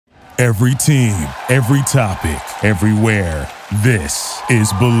Every team, every topic, everywhere. This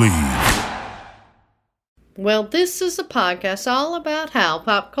is Believe. Well, this is a podcast all about how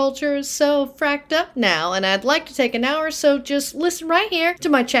pop culture is so fracked up now, and I'd like to take an hour or so just listen right here to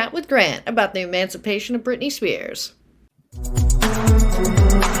my chat with Grant about the emancipation of Britney Spears.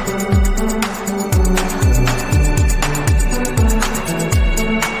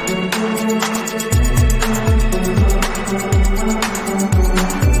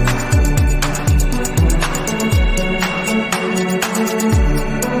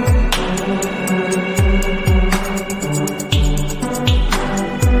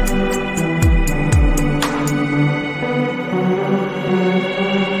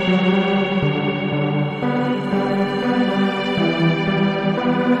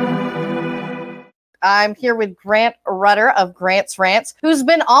 I'm here with Grant Rutter of Grant's Rants, who's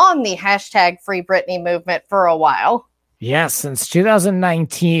been on the hashtag Free Britney movement for a while. Yes, since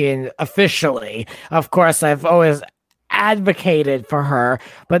 2019, officially. Of course, I've always advocated for her,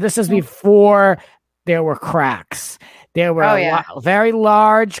 but this is before there were cracks. There were very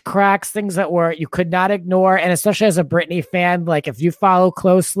large cracks, things that you could not ignore. And especially as a Britney fan, like if you follow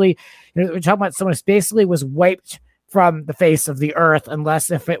closely, we're talking about someone who basically was wiped from the face of the earth, unless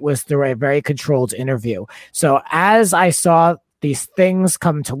if it was through a very controlled interview. So as I saw these things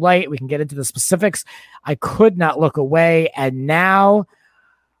come to light, we can get into the specifics, I could not look away. And now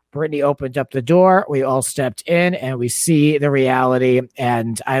Britney opened up the door. We all stepped in and we see the reality.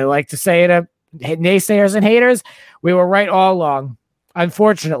 And I like to say to naysayers and haters, we were right all along.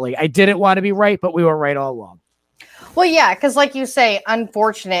 Unfortunately, I didn't want to be right, but we were right all along. Well, yeah, because like you say,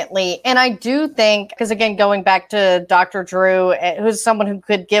 unfortunately, and I do think, because again, going back to Dr. Drew, who's someone who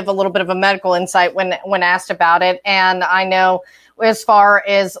could give a little bit of a medical insight when asked about it, and I know as far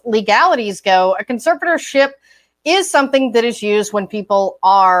as legalities go, a conservatorship is something that is used when people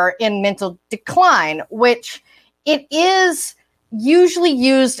are in mental decline, which it is usually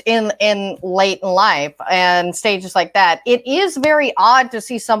used in late in life and stages like that. It is very odd to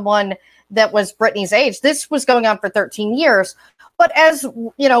see someone that was Britney's age. This was going on for 13 years. But as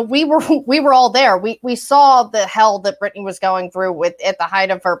you know, we were all there. We saw the hell that Britney was going through at the height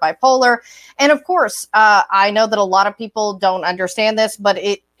of her bipolar. And of course, I know that a lot of people don't understand this, but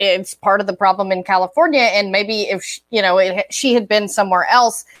it's part of the problem in California. And maybe if she had been somewhere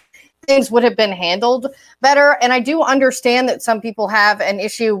else, things would have been handled better. And I do understand that some people have an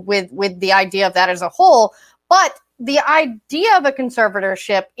issue with the idea of that as a whole. But the idea of a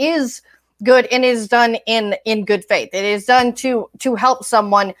conservatorship is good and is done in good faith. It is done to help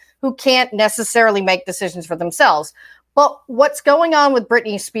someone who can't necessarily make decisions for themselves. But what's going on with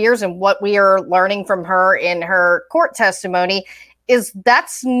Britney Spears and what we are learning from her in her court testimony is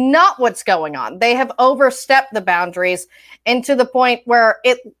that's not what's going on. They have overstepped the boundaries, and to the point where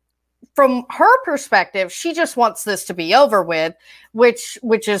from her perspective, she just wants this to be over with, which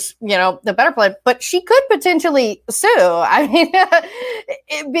is, the better plan. But she could potentially sue. I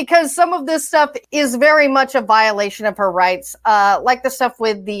mean, because some of this stuff is very much a violation of her rights, like the stuff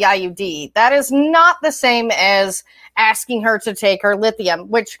with the IUD. That is not the same as asking her to take her lithium,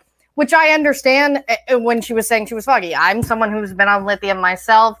 which I understand when she was saying she was foggy. I'm someone who's been on lithium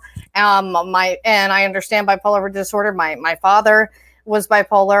myself, and I understand bipolar disorder. My father was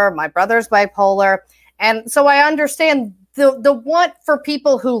bipolar, my brother's bipolar. And so I understand the want for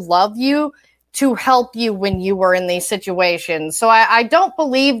people who love you to help you when you were in these situations. So I don't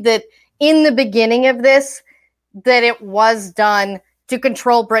believe that in the beginning of this, that it was done to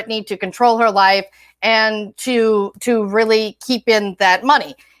control Britney, to control her life, and to really keep in that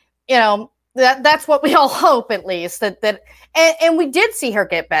money. That's what we all hope, at least, and we did see her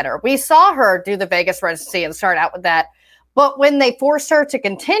get better. We saw her do the Vegas residency and start out with that. But when they forced her to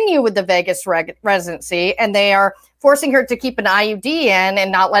continue with the Vegas residency, and they are forcing her to keep an IUD in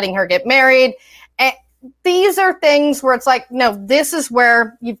and not letting her get married, these are things where it's like, no, this is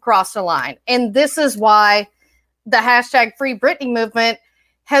where you've crossed a line. And this is why the hashtag Free Britney movement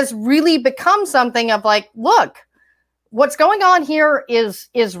has really become something of like, look, what's going on here is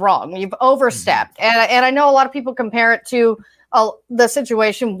wrong. You've overstepped. And I know a lot of people compare it to the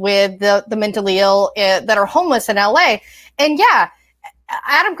situation with the mentally ill that are homeless in LA. And yeah,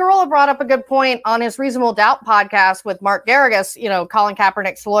 Adam Carolla brought up a good point on his Reasonable Doubt podcast with Mark Garrigus, Colin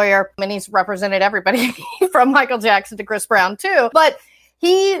Kaepernick's lawyer, and he's represented everybody from Michael Jackson to Chris Brown too. But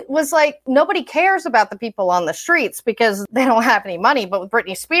he was like, nobody cares about the people on the streets because they don't have any money. But with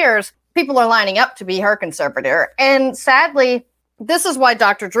Britney Spears, people are lining up to be her conservator. And sadly, this is why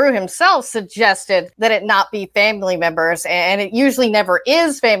Dr. Drew himself suggested that it not be family members, and it usually never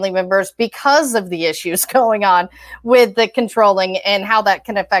is family members because of the issues going on with the controlling and how that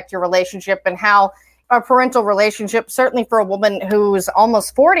can affect your relationship and how a parental relationship, certainly for a woman who's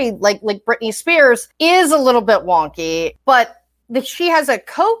almost 40, like Britney Spears, is a little bit wonky. But she has a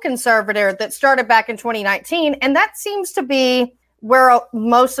co-conservator that started back in 2019, and that seems to be where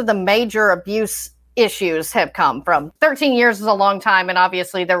most of the major abuse issues have come from. 13 years is a long time, and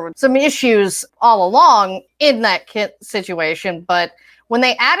obviously there were some issues all along in that situation. But when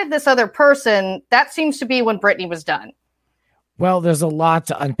they added this other person, that seems to be when Britney was done. Well, there's a lot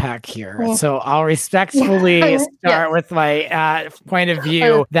to unpack here. So I'll respectfully start with my point of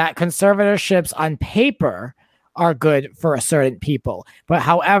view that conservatorships on paper are good for certain people. But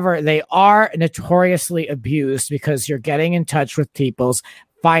however, they are notoriously abused because you're getting in touch with people's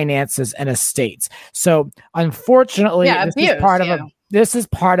finances and estates. So unfortunately, this is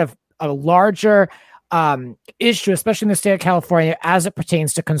part of a larger issue, especially in the state of California, as it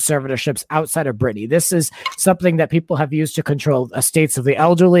pertains to conservatorships outside of Britney. This is something that people have used to control estates of the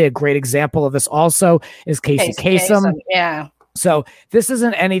elderly. A great example of this also is Casey Kasem. Yeah. So this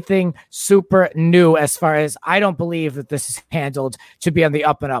isn't anything super new as far as I don't believe that this is handled to be on the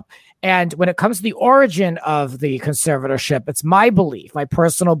up and up. And when it comes to the origin of the conservatorship, it's my belief, my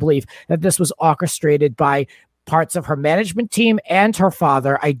personal belief, that this was orchestrated by parts of her management team and her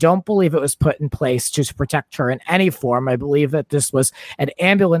father. I don't believe it was put in place to protect her in any form. I believe that this was an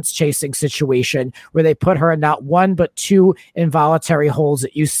ambulance chasing situation where they put her in not one, but two involuntary holds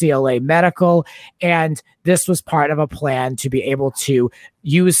at UCLA Medical. And this was part of a plan to be able to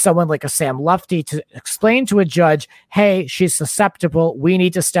use someone like a Sam Lufty to explain to a judge, hey, she's susceptible. We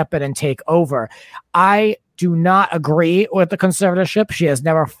need to step in and take over. I do not agree with the conservatorship. She has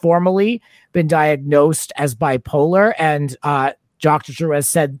never formally been diagnosed as bipolar, and Dr. Drew has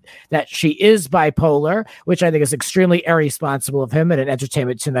said that she is bipolar, which I think is extremely irresponsible of him in an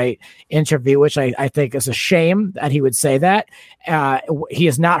Entertainment Tonight interview, which I think is a shame that he would say that. He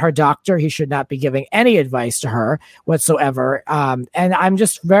is not her doctor. He should not be giving any advice to her whatsoever. And I'm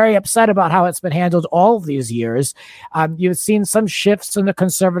just very upset about how it's been handled all of these years. You've seen some shifts in the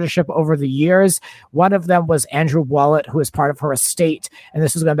conservatorship over the years. One of them was Andrew Wallet, who is part of her estate, and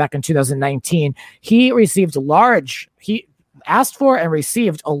this was going back in 2019. He received he asked for and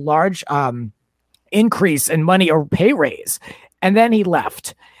received a large increase in money or pay raise, and then he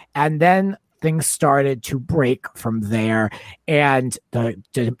left, and then things started to break from there, and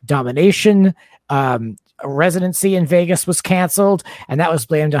the domination residency in Vegas was canceled, and that was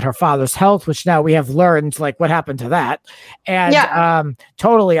blamed on her father's health, which now we have learned like what happened to that, and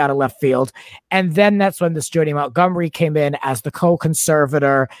totally out of left field. And then that's when this Jody Montgomery came in as the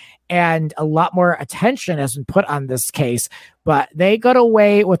co-conservator, and a lot more attention has been put on this case, but they got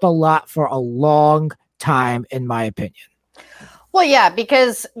away with a lot for a long time, in my opinion. Well, yeah,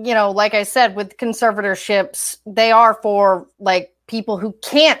 because, like I said, with conservatorships, they are for like people who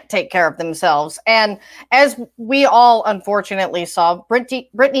can't take care of themselves. And as we all unfortunately saw,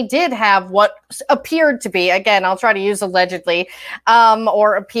 Britney did have what appeared to be, again, I'll try to use allegedly,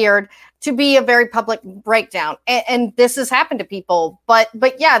 or appeared to be a very public breakdown. And this has happened to people. But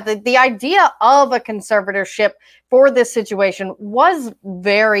yeah, the idea of a conservatorship for this situation was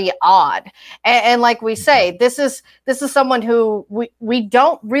very odd. And like we say, this is someone who we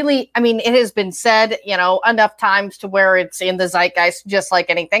don't really, I mean, it has been said, enough times to where it's in the zeitgeist, just like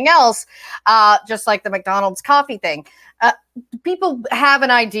anything else, just like the McDonald's coffee thing. People have an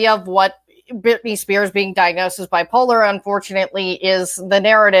idea of what Britney Spears being diagnosed as bipolar, unfortunately, is the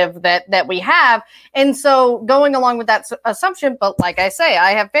narrative that we have. And so going along with that assumption, but like I say,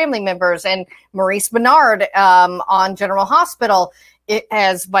 I have family members, and Maurice Benard on General Hospital, it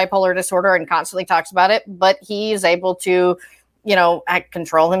has bipolar disorder and constantly talks about it, but he is able to,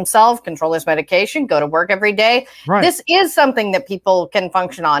 control himself, control his medication, go to work every day. Right. This is something that people can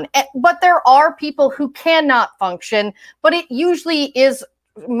function on, but there are people who cannot function, but it usually is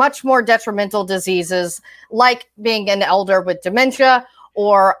much more detrimental diseases, like being an elder with dementia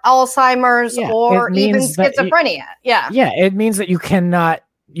or Alzheimer's, or even schizophrenia. It means that you cannot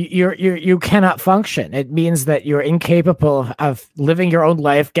you cannot function. It means that you're incapable of living your own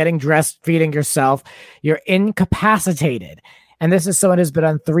life, getting dressed, feeding yourself. You're incapacitated. And this is someone who's been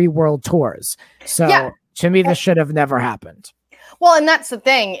on 3 world tours. So to me, this should have never happened. Well, and that's the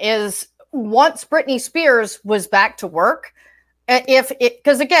thing is, once Britney Spears was back to work,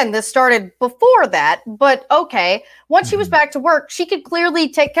 because again, this started before that, but okay, once she was back to work, she could clearly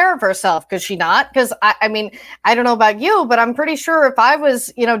take care of herself. Could she not? Because I mean, I don't know about you, but I'm pretty sure if I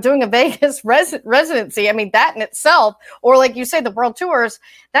was, doing a Vegas residency, I mean, that in itself, or like you say, the world tours,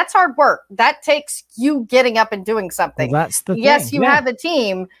 that's hard work. That takes you getting up and doing something. Well, that's the thing. Yes, you have a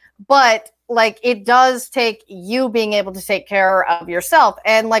team, but like it does take you being able to take care of yourself.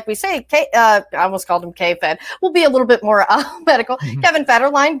 And like we say, I almost called him K-Fed. We'll be a little bit more medical. Mm-hmm. Kevin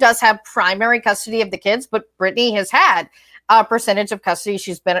Federline does have primary custody of the kids, but Brittany has had a percentage of custody.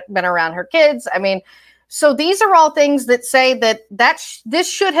 She's been around her kids. I mean, so these are all things that say that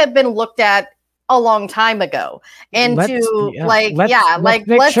this should have been looked at a long time ago. And let's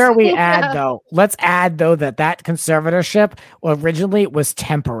add though that conservatorship originally was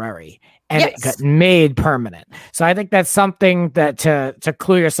temporary. And it got made permanent. So I think that's something that to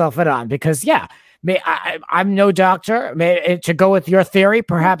clue yourself in on, because I'm no doctor. To go with your theory,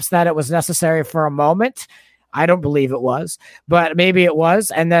 perhaps that it was necessary for a moment. I don't believe it was, but maybe it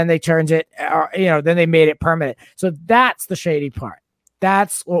was. And then they turned it, then they made it permanent. So that's the shady part.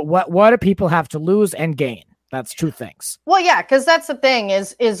 That's what do people have to lose and gain? That's two things. Well, yeah, because that's the thing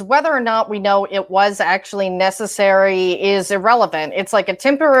is whether or not we know it was actually necessary is irrelevant. It's like a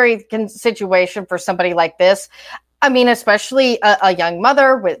temporary situation for somebody like this. I mean, especially a young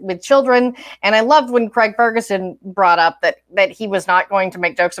mother with children. And I loved when Craig Ferguson brought up that he was not going to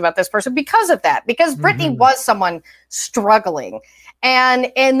make jokes about this person because of that, because Brittany was someone struggling.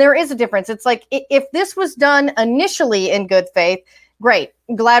 And there is a difference. It's like if this was done initially in good faith, great.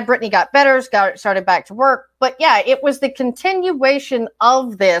 I'm glad Brittany got better, started back to work. But yeah, it was the continuation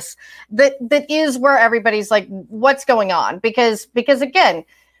of this that is where everybody's like, what's going on? Because again,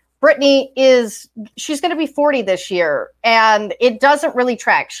 Brittany she's going to be 40 this year, and it doesn't really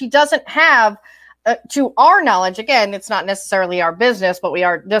track. She doesn't have, to our knowledge, again, it's not necessarily our business, but we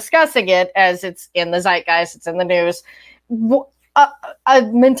are discussing it as it's in the zeitgeist, it's in the news, a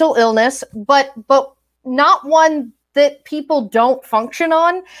mental illness, but not one that people don't function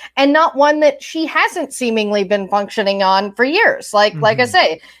on, and not one that she hasn't seemingly been functioning on for years. Like I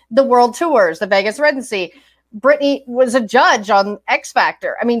say, the world tours, the Vegas residency. Brittany was a judge on X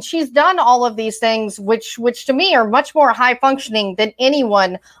Factor. I mean, she's done all of these things, which to me are much more high functioning than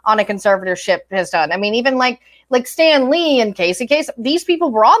anyone on a conservatorship has done. I mean, even like Stan Lee and Casey Kasem, these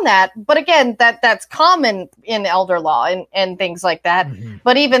people were on that. But again, that's common in elder law and things like that. Mm-hmm.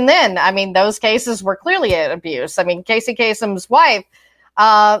 But even then, I mean, those cases were clearly an abuse. I mean, Casey Kasem's wife,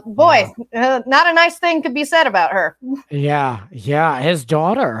 not a nice thing could be said about her. Yeah. His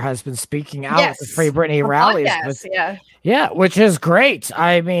daughter has been speaking out at the Free Britney rallies. Yeah, which is great.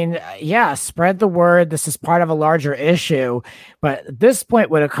 I mean, spread the word. This is part of a larger issue. But at this point,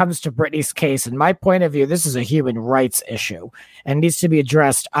 when it comes to Britney's case, in my point of view, this is a human rights issue and needs to be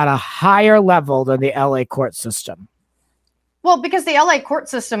addressed at a higher level than the LA court system. Well, because the LA court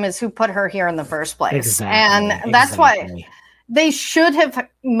system is who put her here in the first place. Exactly. And that's why they should have,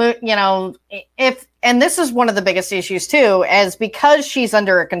 and this is one of the biggest issues too, as because she's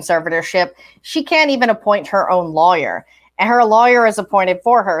under a conservatorship, she can't even appoint her own lawyer, and her lawyer is appointed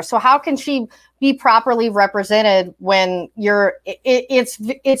for her. So how can she be properly represented when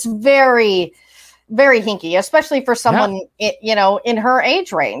it's very, very hinky, especially for someone, in her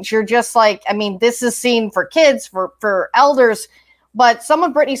age range. You're just like, I mean, this is seen for kids, for elders, but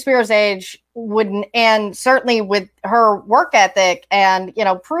someone Britney Spears' age wouldn't, and certainly with her work ethic and,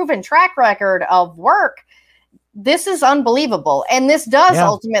 proven track record of work, this is unbelievable. And this does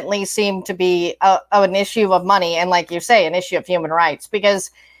ultimately seem to be an issue of money. And like you say, an issue of human rights,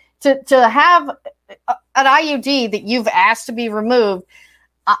 because to have an IUD that you've asked to be removed,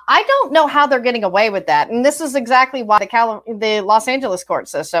 I don't know how they're getting away with that. And this is exactly why the Los Angeles court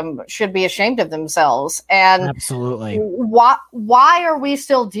system should be ashamed of themselves. And absolutely, why are we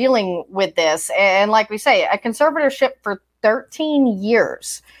still dealing with this? And like we say, a conservatorship for 13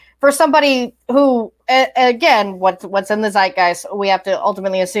 years for somebody who, again, what's in the zeitgeist, we have to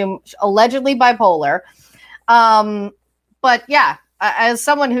ultimately assume allegedly bipolar. But yeah, as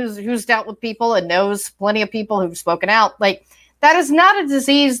someone who's dealt with people and knows plenty of people who've spoken out, like, that is not a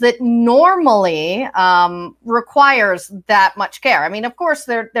disease that normally requires that much care. I mean, of course,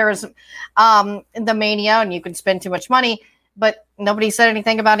 there is the mania, and you can spend too much money, but nobody said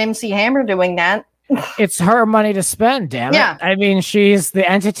anything about MC Hammer doing that. it's her money to spend, damn it. I mean, she's the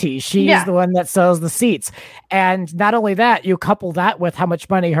entity. She's the one that sells the seats. And not only that, you couple that with how much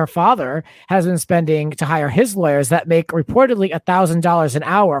money her father has been spending to hire his lawyers that make reportedly $1,000 an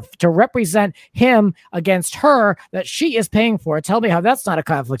hour to represent him against her that she is paying for. Tell me how that's not a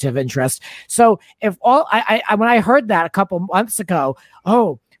conflict of interest. So if all I when I heard that a couple months ago,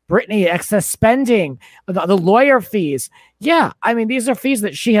 Britney, excess spending, the lawyer fees. Yeah, I mean, these are fees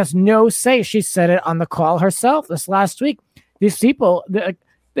that she has no say. She said it on the call herself this last week. These people,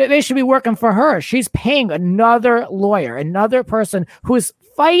 they should be working for her. She's paying another lawyer, another person who is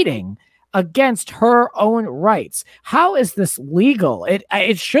fighting against her own rights. How is this legal?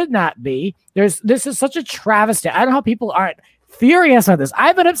 It should not be. This is such a travesty. I don't know how people aren't furious on this.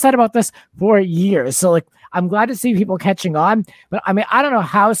 I've been upset about this for years. So I'm glad to see people catching on, but I mean, I don't know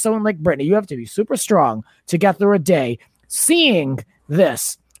how someone like Britney, you have to be super strong to get through a day seeing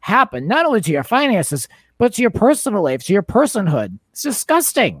this happen, not only to your finances, but to your personal life, to your personhood. It's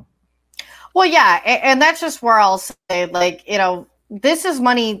disgusting. Well, yeah. And that's just where I'll say, this is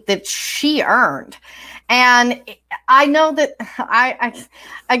money that she earned. And I know that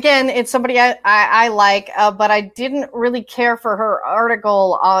again, it's somebody I like, but I didn't really care for her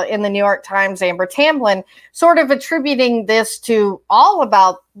article in the New York Times, Amber Tamblyn, sort of attributing this to all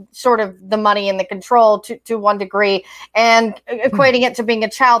about sort of the money and the control to one degree and equating it to being a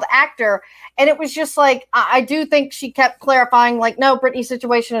child actor. And it was just I do think she kept clarifying no, Britney's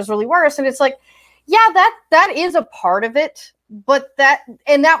situation is really worse. And it's that is a part of it. But that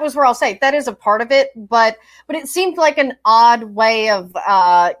was where I'll say that is a part of it, but it seemed like an odd way of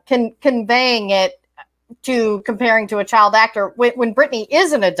conveying it to comparing to a child actor when Britney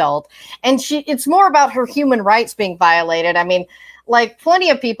is an adult, and it's more about her human rights being violated. I mean, plenty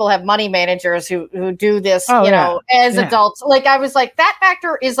of people have money managers who do this, as adults. I was that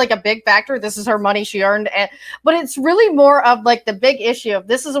factor is a big factor. This is her money she earned, but it's really more of the big issue of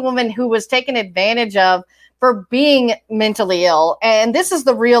this is a woman who was taken advantage of for being mentally ill. And this is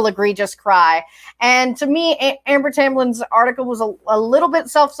the real egregious cry. And to me, Amber Tamblyn's article was a little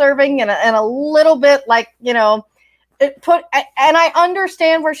bit self-serving and a little bit and I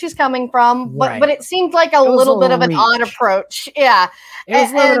understand where she's coming from, but it seemed like a little bit of an odd approach. Yeah. It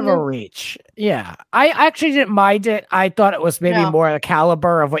was a little bit of a reach. Yeah. I actually didn't mind it. I thought it was maybe more the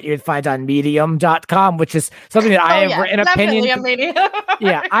caliber of what you'd find on medium.com, which is something that I have written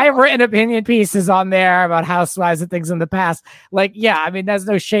I have written opinion pieces on there about housewives and things in the past. I mean, there's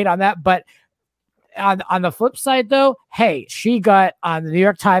no shade on that, but on the flip side, though, hey, she got on the New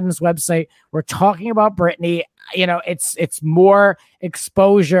York Times website. We're talking about Britney. It's more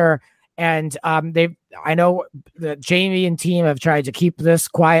exposure, and I know that Jamie and team have tried to keep this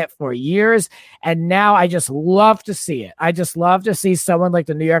quiet for years, and now I just love to see it. I just love to see someone like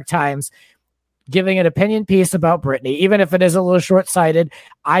the New York Times giving an opinion piece about Britney, even if it is a little short-sighted.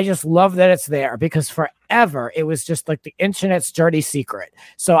 I just love that it's there because forever it was just the internet's dirty secret.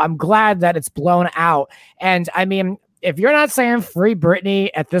 So I'm glad that it's blown out. And I mean, if you're not saying free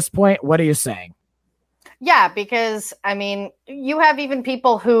Britney at this point, what are you saying? Yeah, because I mean, you have even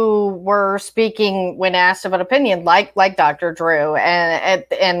people who were speaking when asked about opinion, like Dr. Drew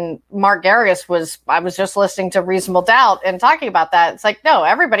and Mark Garius I was just listening to Reasonable Doubt and talking about that. It's no,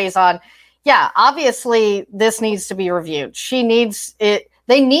 everybody's on. Yeah, obviously this needs to be reviewed. She needs it.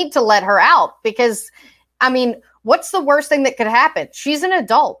 They need to let her out because, I mean, what's the worst thing that could happen? She's an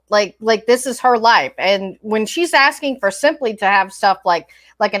adult. This is her life. And when she's asking for simply to have stuff like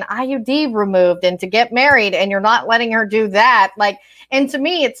an IUD removed and to get married, and you're not letting her do that, and to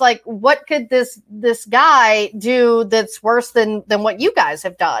me, it's what could this guy do that's worse than what you guys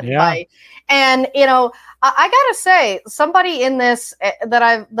have done? Yeah. And I gotta say, somebody in this that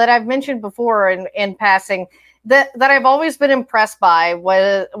I've mentioned before in passing that I've always been impressed by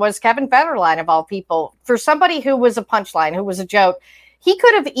was Kevin Federline, of all people. For somebody who was a punchline, who was a joke, he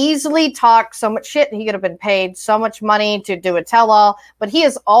could have easily talked so much shit. He could have been paid so much money to do a tell-all, but he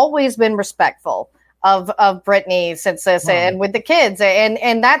has always been respectful of Britney since this and with the kids.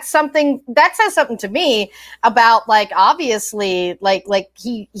 And that's something that says something to me about obviously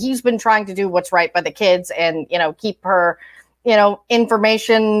he's been trying to do what's right by the kids and, keep her,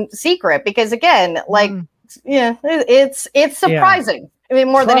 information secret because again, it's surprising. I mean,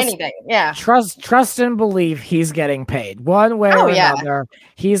 more than anything. Yeah. Trust and believe he's getting paid one way or another.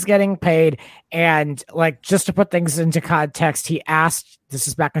 He's getting paid. And just to put things into context, he asked, this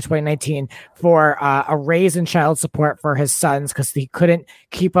is back in 2019, for a raise in child support for his sons because he couldn't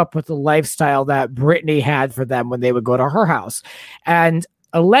keep up with the lifestyle that Britney had for them when they would go to her house. And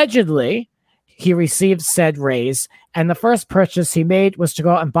allegedly, he received said raise, and the first purchase he made was to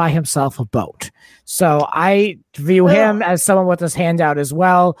go out and buy himself a boat. So I view him as someone with his hand out as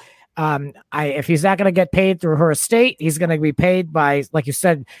well. If he's not going to get paid through her estate, he's going to be paid by, like you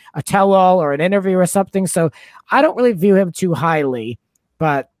said, a tell-all or an interview or something. So I don't really view him too highly,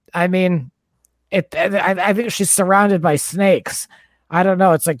 but I mean, I think she's surrounded by snakes. I don't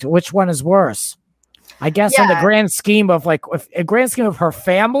know. It's like, which one is worse? I guess in the grand scheme of her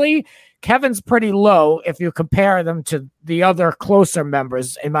family, Kevin's pretty low if you compare them to the other closer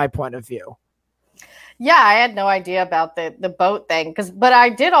members, in my point of view. Yeah, I had no idea about the boat thing, but I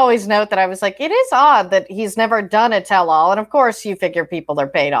did always note that I was like, it is odd that he's never done a tell-all, and of course you figure people are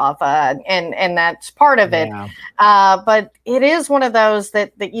paid off, and that's part of it. But it is one of those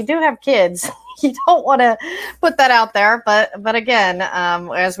that you do have kids. You don't want to put that out there, but again,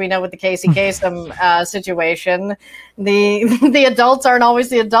 as we know with the Casey Kasem situation, the adults aren't always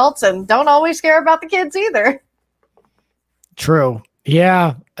the adults and don't always care about the kids either. True.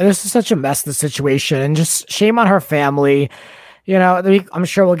 Yeah, this is such a mess, the situation, and just shame on her family. You know, I'm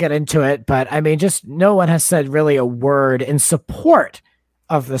sure we'll get into it, but I mean, just no one has said really a word in support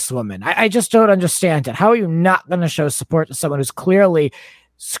of this woman. I just don't understand it. How are you not going to show support to someone who's clearly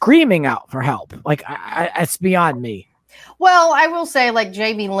screaming out for help? Like, it's beyond me. Well, I will say, like,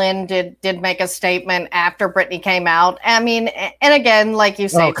 Jamie Lynn did make a statement after Britney came out. I mean, and again, like you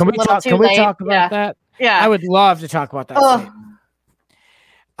say, can we talk about that? Yeah, I would love to talk about that.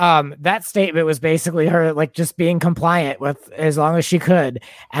 That statement was basically her like just being compliant with as long as she could,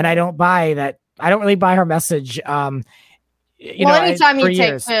 and I don't buy that. I don't really buy her message. Anytime you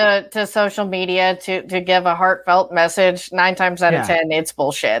take to social media to give a heartfelt message, 9 times out of 10, it's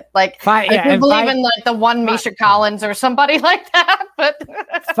bullshit. Like, I believe in like the one Misha Collins or somebody like that. But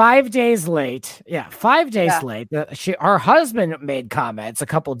 5 days late, 5 days late, her husband made comments a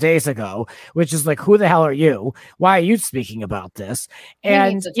couple days ago, which is like, who the hell are you? Why are you speaking about this?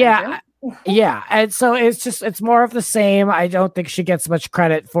 And and so it's more of the same. I don't think she gets much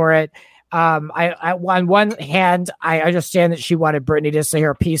credit for it. I on one hand, I understand that she wanted Britney to say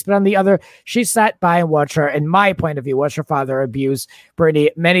her piece, but on the other, she sat by and watched her, in my point of view, watch her father abuse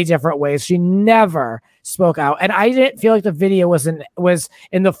Britney many different ways. She never spoke out, and I didn't feel like the video was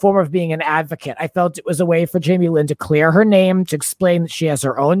in the form of being an advocate. I felt it was a way for Jamie Lynn to clear her name, to explain that she has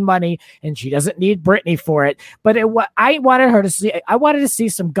her own money and she doesn't need Britney for it. But I wanted to see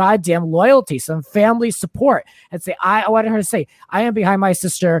some goddamn loyalty, some family support, and say I wanted her to say, I am behind my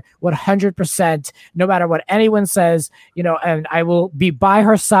sister 100%, no matter what anyone says, and I will be by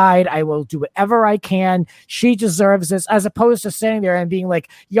her side. I will do whatever I can. She deserves this, as opposed to standing there and being like,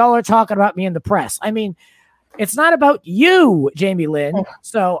 y'all are talking about me in the press. I mean, it's not about you, Jamie Lynn.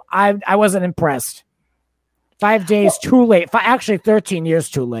 So I wasn't impressed. 5 days too late. Actually, 13 years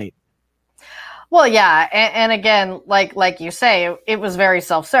too late. Well, yeah, and again, like you say, it was very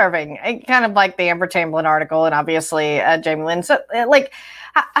self-serving, kind of like the Amber Tamblyn article, and obviously Jamie Lynn. So, like,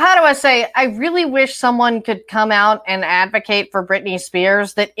 how do I say? I really wish someone could come out and advocate for Britney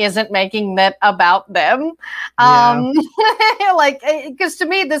Spears that isn't making that about them. Like, because to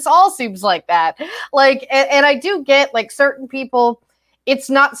me, this all seems like that. Like, and I do get like certain people.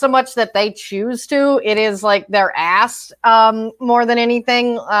 It's not so much that they choose to, it is like they're asked more than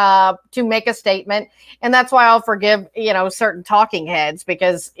anything to make a statement. And that's why I'll forgive, certain talking heads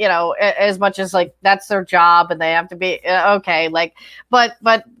because, as much as like that's their job and they have to be okay. Like, but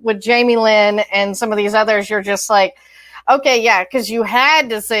with Jamie Lynn and some of these others, you're just like, okay, yeah, because you had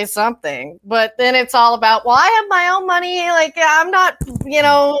to say something, but then it's all about, well, I have my own money. Like, I'm not,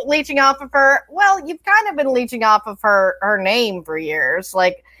 leeching off of her. Well, you've kind of been leeching off of her name for years.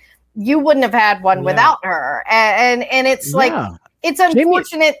 Like, you wouldn't have had one without her. And it's like, it's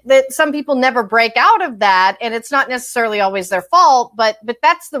unfortunate that some people never break out of that, and it's not necessarily always their fault, but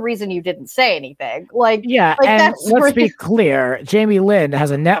that's the reason you didn't say anything. And let's be clear, Jamie Lynn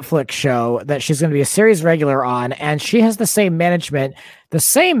has a Netflix show that she's going to be a series regular on, and she has the same management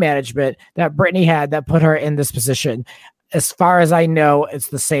that Britney had that put her in this position. As far as I know, it's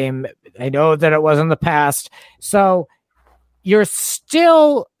the same. I know that it was in the past. So you're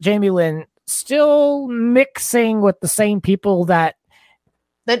still, Jamie Lynn, still mixing with the same people that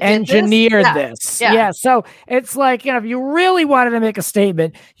engineered this. Yeah. So it's like, if you really wanted to make a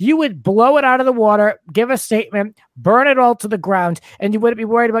statement, you would blow it out of the water, give a statement, burn it all to the ground, and you wouldn't be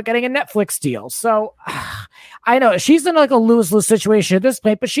worried about getting a Netflix deal. So I know she's in like a lose-lose situation at this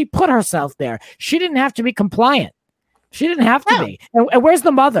point, but she put herself there. She didn't have to be compliant. She didn't have to be. And where's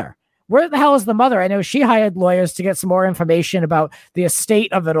the mother? where the hell is the mother? I know she hired lawyers to get some more information about the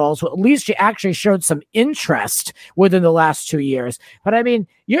estate of it all. So at least she actually showed some interest within the last 2 years. But I mean,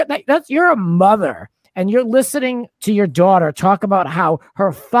 you're a mother. And you're listening to your daughter talk about how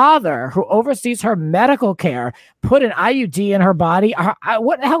her father, who oversees her medical care, put an IUD in her body.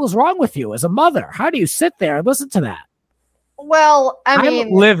 What the hell is wrong with you as a mother? How do you sit there and listen to that? Well, I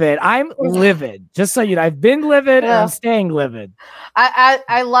mean, I'm livid. Just so you know, I've been livid and I'm staying livid.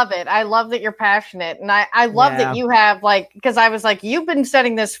 I love it. I love that you're passionate. And I love that you have because I was like, you've been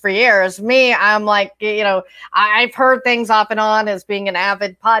studying this for years. Me, I'm like, I've heard things off and on as being an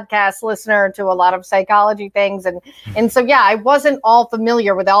avid podcast listener to a lot of psychology things. And so, yeah, I wasn't all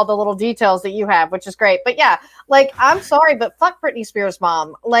familiar with all the little details that you have, which is great. But yeah, I'm sorry, but fuck Britney Spears'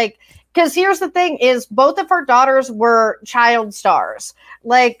 mom. Because here's the thing is both of her daughters were child stars.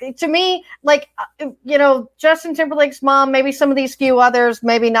 To me, Justin Timberlake's mom, maybe some of these few others,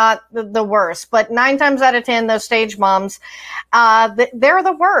 maybe not the worst, but 9 times out of 10, those stage moms, they're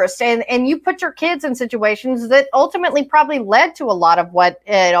the worst. And you put your kids in situations that ultimately probably led to a lot of what,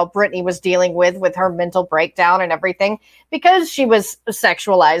 Britney was dealing with her mental breakdown and everything, because she was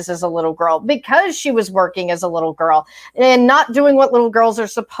sexualized as a little girl, because she was working as a little girl and not doing what little girls are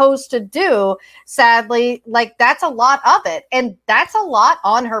supposed to do. Sadly, that's a lot of it. And that's a lot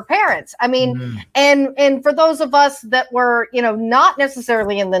on her parents. I mean, and for those of us that were, not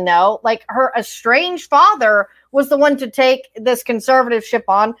necessarily in the know, her estranged father was the one to take this conservatorship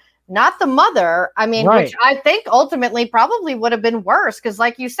on, not the mother. I mean, which I think ultimately probably would have been worse. Cause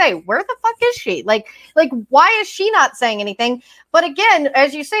like you say, where the fuck is she? Why is she not saying anything? But again,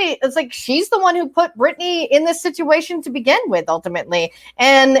 as you say, it's she's the one who put Britney in this situation to begin with, ultimately.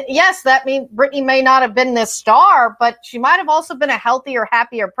 And yes, that means Britney may not have been this star, but she might have also been a healthier,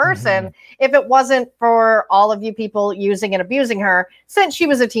 happier person if it wasn't for all of you people using and abusing her since she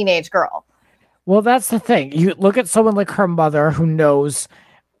was a teenage girl. Well, that's the thing. You look at someone like her mother who knows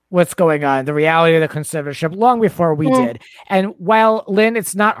what's going on, the reality of the conservatorship long before we did. And while Lynn,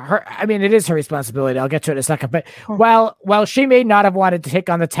 it's not her, I mean, it is her responsibility. I'll get to it in a second. But while she may not have wanted to take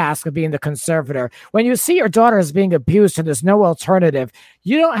on the task of being the conservator, when you see your daughter is being abused and there's no alternative,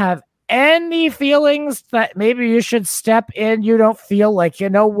 you don't have any feelings that maybe you should step in. You don't feel like, you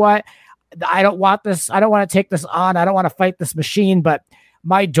know what? I don't want this. I don't want to take this on. I don't want to fight this machine, but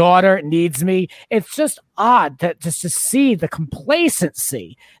my daughter needs me. It's just odd to see the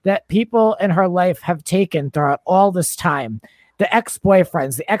complacency that people in her life have taken throughout all this time. The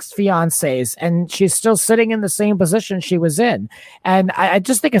ex-boyfriends, the ex-fiancés, and she's still sitting in the same position she was in. And I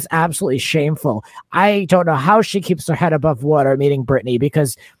just think it's absolutely shameful. I don't know how she keeps her head above water meeting Britney,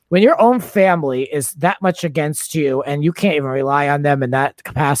 because when your own family is that much against you and you can't even rely on them in that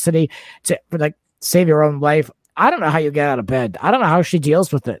capacity to save your own life, I don't know how you get out of bed. I don't know how she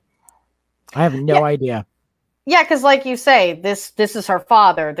deals with it. I have no idea. Yeah, because like you say, this is her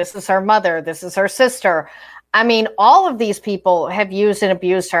father, this is her mother, this is her sister. I mean, all of these people have used and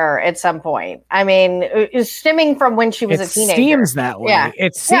abused her at some point. I mean, it's stemming from when she was a teenager. It seems that way. Yeah.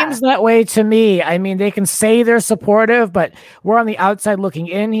 It seems that way to me. I mean, they can say they're supportive, but we're on the outside looking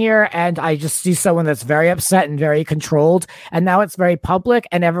in here, and I just see someone that's very upset and very controlled. And now it's very public,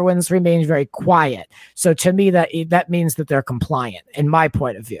 and everyone's remained very quiet. So to me, that means that they're compliant, in my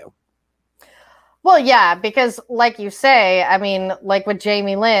point of view. Well, yeah, because like you say, I mean, like with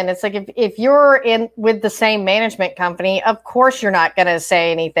Jamie Lynn, it's like if you're in with the same management company, of course you're not going to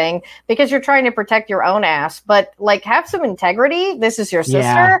say anything because you're trying to protect your own ass. But have some integrity. This is your sister.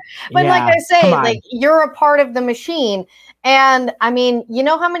 Yeah. But like I say, you're a part of the machine. And I mean, you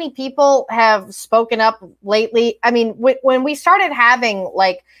know how many people have spoken up lately? I mean, when we started having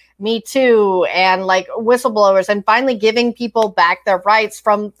Me Too and whistleblowers and finally giving people back their rights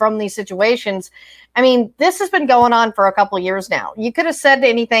from these situations. I mean, this has been going on for a couple of years now. You could have said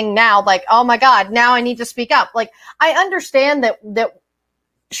anything now, oh my God, now I need to speak up. I understand that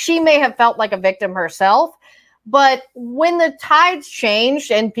she may have felt like a victim herself, but when the tides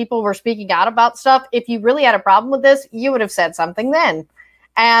changed and people were speaking out about stuff, if you really had a problem with this, you would have said something then.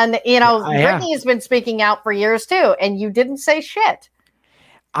 And, Britney has been speaking out for years too, and you didn't say shit.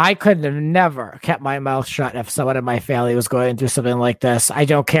 I could have never kept my mouth shut if someone in my family was going through something like this. I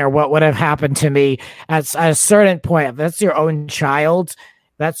don't care what would have happened to me. At a certain point, if that's your own child,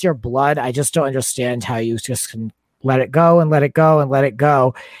 that's your blood. I just don't understand how you just can let it go and let it go and let it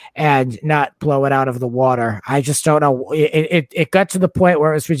go and not blow it out of the water. I just don't know. It got to the point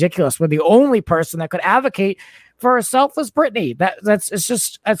where it was ridiculous, where the only person that could advocate for herself was Britney.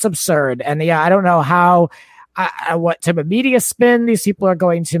 That's absurd. And yeah, I don't know how what type of media spin these people are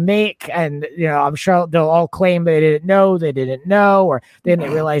going to make. And, I'm sure they'll all claim they didn't know, or they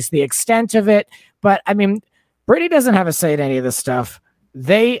didn't realize the extent of it. But I mean, Britney doesn't have a say in any of this stuff.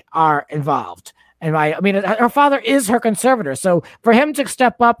 They are involved. And her father is her conservator. So for him to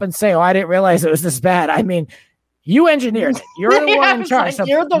step up and say, I didn't realize it was this bad. I mean, you engineered it. You're the one in charge. So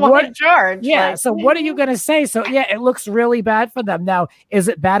you're the one in charge. Yeah. So what are you going to say? So yeah, it looks really bad for them. Now, is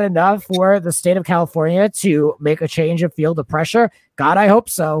it bad enough for the state of California to make a change and feel the pressure? God, I hope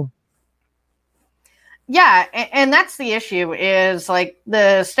so. Yeah, and that's the issue is like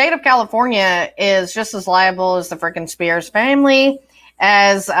the state of California is just as liable as the freaking Spears family,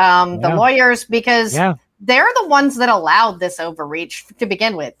 as the lawyers, because they're the ones that allowed this overreach to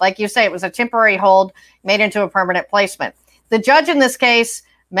begin with. Like you say, it was a temporary hold made into a permanent placement. The judge in this case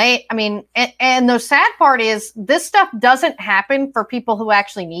and the sad part is this stuff doesn't happen for people who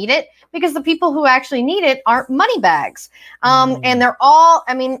actually need it, because the people who actually need it aren't money bags. And they're all,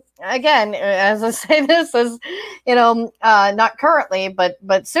 again, as I say this as, not currently,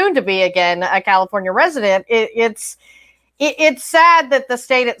 but soon to be again, a California resident, it's sad that the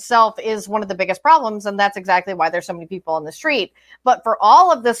state itself is one of the biggest problems, and that's exactly why there's so many people on the street. But for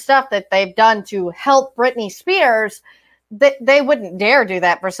all of the stuff that they've done to help Britney Spears, they wouldn't dare do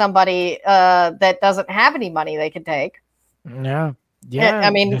that for somebody that doesn't have any money they could take. Yeah. You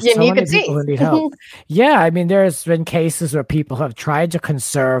can see. Who need help. There's been cases where people have tried to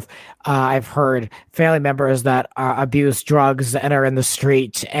conserve. I've heard family members that abuse drugs and are in the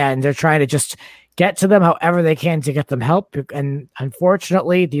street, and they're trying to just get to them however they can to get them help. And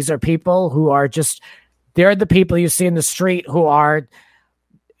unfortunately, these are people who are they're the people you see in the street who are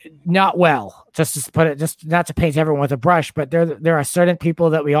not well, just to put it, just not to paint everyone with a brush, but there are certain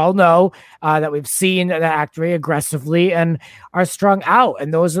people that we all know that we've seen that act very aggressively and are strung out.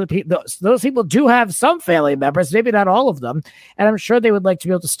 And those are the people, those people do have some family members, maybe not all of them. And I'm sure they would like to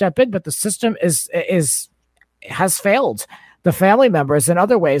be able to step in, but the system has failed the family members in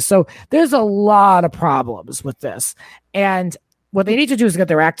other ways. So there's a lot of problems with this. And what they need to do is get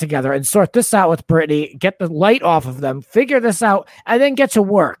their act together and sort this out with Britney, get the light off of them, figure this out, and then get to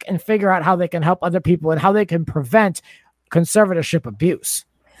work and figure out how they can help other people and how they can prevent conservatorship abuse.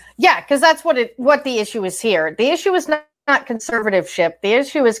 Yeah, because that's what the issue is here. The issue is not conservatorship. The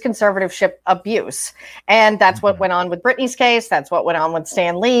issue is conservatorship abuse. And that's what went on with Britney's case. That's what went on with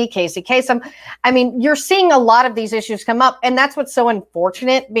Stan Lee, Casey Kasem. You're seeing a lot of these issues come up. And that's what's so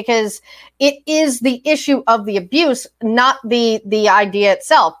unfortunate, because it is the issue of the abuse, not the idea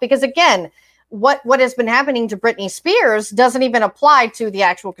itself. Because again, what has been happening to Britney Spears doesn't even apply to the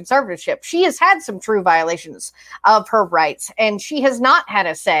actual conservatorship. She has had some true violations of her rights, and she has not had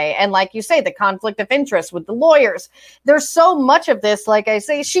a say. And like you say, the conflict of interest with the lawyers, there's so much of this, like I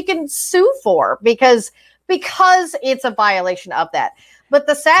say, she can sue for because it's a violation of that. But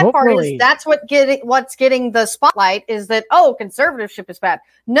the sad part is that's what's getting the spotlight is that, conservatorship is bad.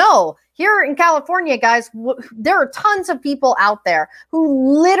 No, here in California, guys, there are tons of people out there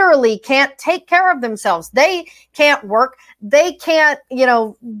who literally can't take care of themselves. They can't work. They can't,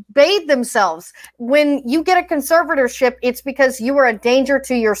 bathe themselves. When you get a conservatorship, it's because you are a danger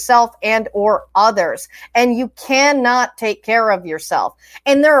to yourself and or others, and you cannot take care of yourself.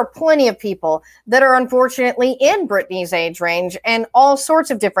 And there are plenty of people that are unfortunately in Britney's age range and all sorts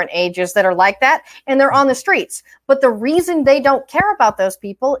of different ages that are like that, and they're on the streets. But the reason they don't care about those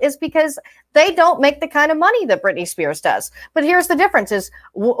people is because they don't make the kind of money that Britney Spears does. But here's the difference is,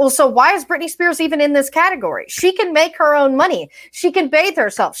 so why is Britney Spears even in this category? She can make her own money. She can bathe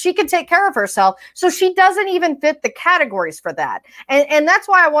herself. She can take care of herself. So she doesn't even fit the categories for that. And that's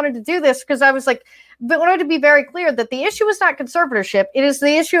why I wanted to do this, because I was like, but wanted to be very clear that the issue is not conservatorship. It is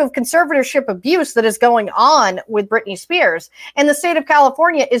the issue of conservatorship abuse that is going on with Britney Spears. And the state of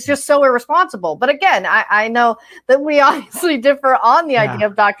California is just so irresponsible. But again, I know that we obviously differ on the idea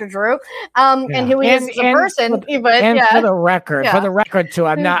of Dr. Drew and who he is as a person. For the record too,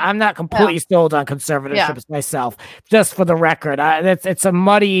 I'm not completely sold on conservatorship myself. Just for the record, it's a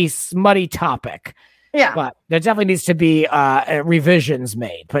muddy topic. Yeah. But there definitely needs to be revisions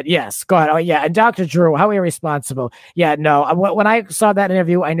made. But yes, go ahead. Oh, yeah. And Dr. Drew, how irresponsible. Yeah, no. When I saw that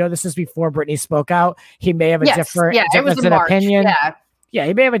interview, I know this is before Britney spoke out. He may have a difference in opinion. Yeah,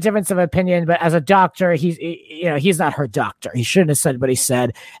 he may have a difference of opinion, but as a doctor, he's not her doctor. He shouldn't have said what he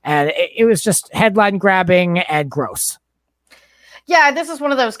said. And it was just headline grabbing and gross. Yeah, this is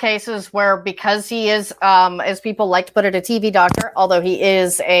one of those cases where, because he is, as people like to put it, a TV doctor, although he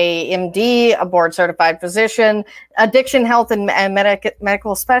is a MD, a board certified physician, addiction health and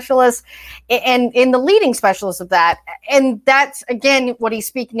medical specialist, and in the leading specialist of that. And that's, again, what he's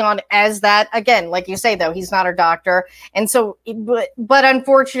speaking on as that. Again, like you say, though, he's not a doctor. And so, but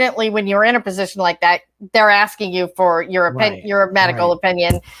unfortunately, when you're in a position like that, they're asking you for your opinion, your medical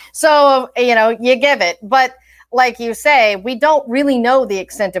opinion. So, you give it. But like you say, we don't really know the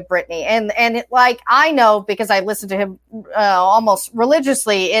extent of Britney. And like, I know, because I listen to him almost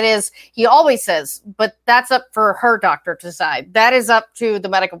religiously, he always says, but that's up for her doctor to decide. That is up to the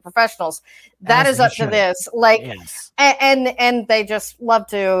medical professionals. That is up to this. Like, yes. And they just love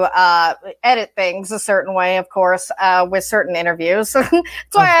to edit things a certain way, of course, with certain interviews. That's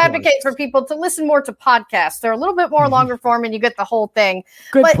why I advocate for people to listen more to podcasts. They're a little bit more longer form, and you get the whole thing.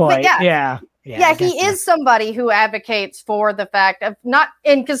 Good point. But yeah, he is somebody who advocates for the fact of not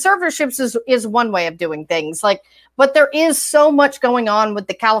in conservatorships is one way of doing things, like, but there is so much going on with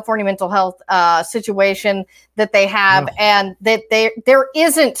the California mental health situation that they have, and that there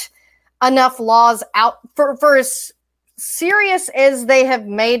isn't enough laws out for as serious as they have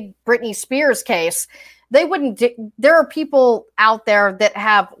made Britney Spears' case. They wouldn't. There are people out there that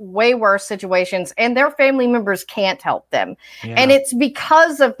have way worse situations, and their family members can't help them. Yeah. And it's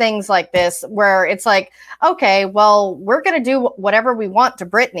because of things like this where it's like, okay, well, we're going to do whatever we want to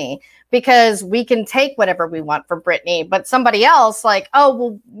Britney because we can take whatever we want from Britney. But somebody else, like, oh,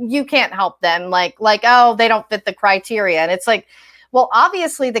 well, you can't help them. Like, oh, they don't fit the criteria. And it's like, well,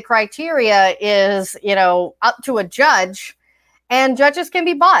 obviously the criteria is, up to a judge. And judges can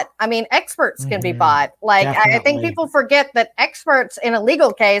be bought. I mean, experts can be bought. Like, I think people forget that experts in a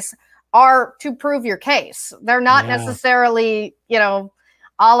legal case are to prove your case. They're not necessarily,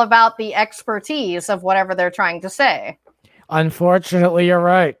 all about the expertise of whatever they're trying to say. Unfortunately, you're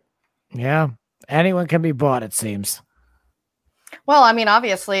right. Yeah. Anyone can be bought, it seems. Well, I mean,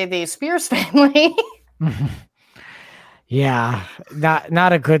 obviously, the Spears family. Yeah.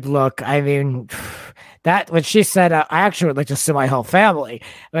 Not a good look. I mean... That when she said, I actually would like to sue my whole family.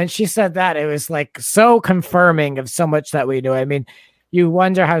 When she said that, it was like so confirming of so much that we knew. I mean, you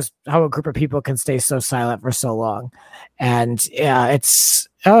wonder how a group of people can stay so silent for so long. And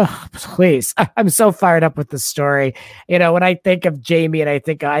please, I'm so fired up with the story. When I think of Jamie, and I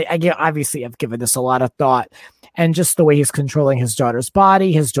think I obviously have given this a lot of thought. And just the way he's controlling his daughter's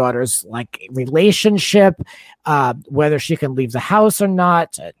body, his daughter's relationship, whether she can leave the house or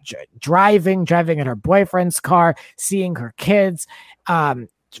not, driving in her boyfriend's car, seeing her kids. From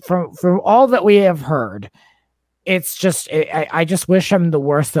all that we have heard, it's just, I just wish him the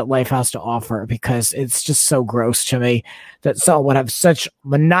worst that life has to offer, because it's just so gross to me that someone would have such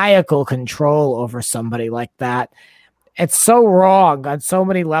maniacal control over somebody like that. It's so wrong on so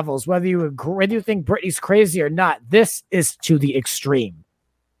many levels. Whether you think Britney's crazy or not, this is to the extreme.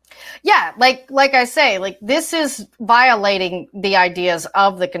 Yeah, like I say, this is violating the ideas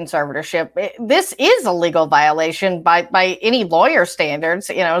of the conservatorship. This is a legal violation by any lawyer standards.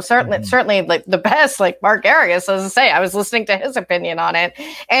 Certainly like the best. Like Mark Arias, as I say, I was listening to his opinion on it,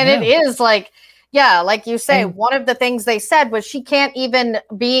 and it is like. Yeah, like you say, one of the things they said was she can't even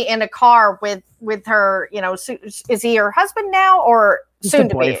be in a car with her, is he her husband now or soon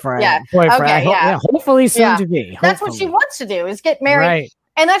to be? Yeah. Boyfriend. Okay, hopefully soon to be. Hopefully. That's what she wants to do, is get married. Right.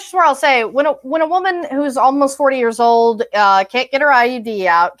 And that's just where I'll say, when a woman who's almost 40 years old can't get her IUD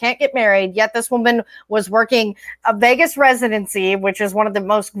out, can't get married, yet this woman was working a Vegas residency, which is one of the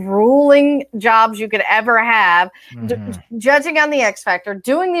most grueling jobs you could ever have, judging on the X Factor,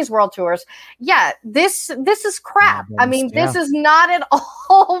 doing these world tours. Yeah, this is crap. I mean, this is not at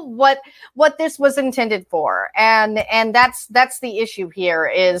all what this was intended for. And that's the issue here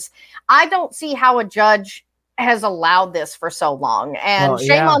is I don't see how a judge has allowed this for so long, and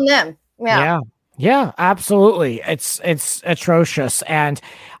shame on them. Yeah, absolutely. It's atrocious, and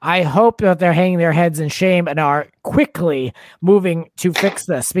I hope that they're hanging their heads in shame and are quickly moving to fix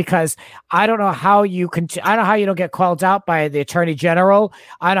this, because I don't know how you I don't know how you don't get called out by the Attorney General.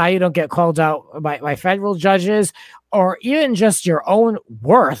 I don't know how you don't get called out by federal judges, or even just your own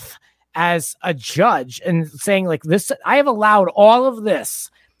worth as a judge, and saying like this, I have allowed all of this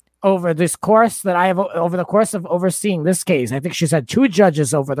over the course of overseeing this case. I think she's had 2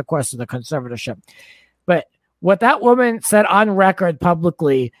 judges over the course of the conservatorship. But what that woman said on record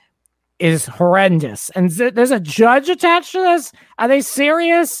publicly is horrendous. And there's a judge attached to this? Are they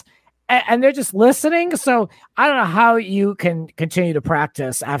serious? And they're just listening? So I don't know how you can continue to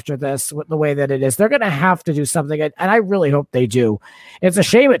practice after this with the way that it is. They're going to have to do something, and I really hope they do. It's a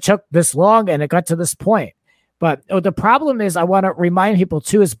shame it took this long and it got to this point. But the problem is, I want to remind people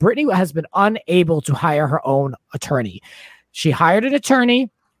too, is Britney has been unable to hire her own attorney. She hired an attorney.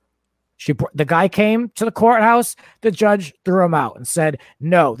 The guy came to the courthouse. The judge threw him out and said,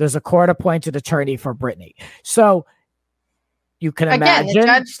 no, there's a court-appointed attorney for Britney. So you can imagine the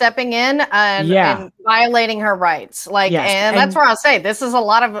judge stepping in and violating her rights. And that's where I'll say this is a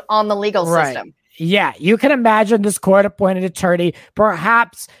lot of on the legal system. Yeah, you can imagine this court-appointed attorney,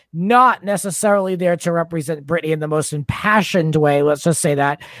 perhaps not necessarily there to represent Britney in the most impassioned way. Let's just say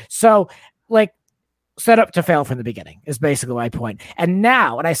that. So, set up to fail from the beginning is basically my point. And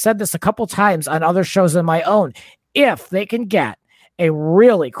now, and I said this a couple times on other shows of my own, if they can get a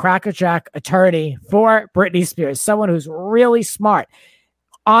really crackerjack attorney for Britney Spears, someone who's really smart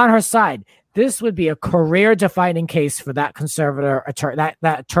on her side, this would be a career-defining case for that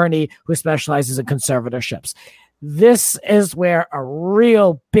that attorney who specializes in conservatorships. This is where a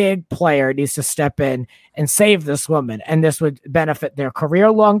real big player needs to step in and save this woman, and this would benefit their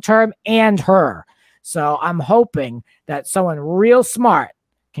career long-term and her. So I'm hoping that someone real smart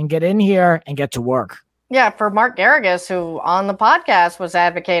can get in here and get to work. Yeah, for Mark Garrigus, who on the podcast was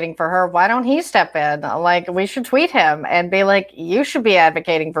advocating for her, why don't he step in? We should tweet him and be like, you should be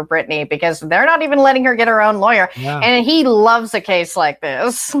advocating for Britney because they're not even letting her get her own lawyer. Yeah. And he loves a case like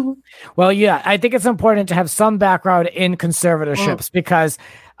this. Well, yeah, I think it's important to have some background in conservatorships because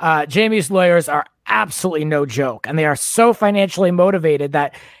Jamie's lawyers are absolutely no joke. And they are so financially motivated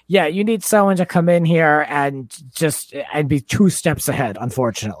that, you need someone to come in here and be 2 steps ahead,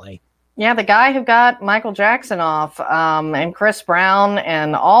 unfortunately. Yeah, the guy who got Michael Jackson off and Chris Brown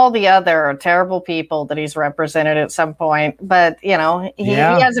and all the other terrible people that he's represented at some point. But, he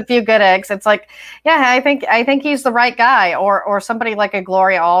has a few good eggs. It's I think he's the right guy or somebody like a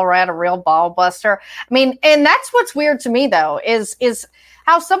Gloria Allred, a real ball buster. I mean, and that's what's weird to me, though, is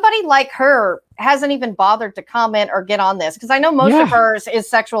how somebody like her hasn't even bothered to comment or get on this. Because I know most of hers is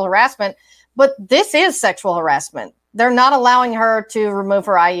sexual harassment, but this is sexual harassment. They're not allowing her to remove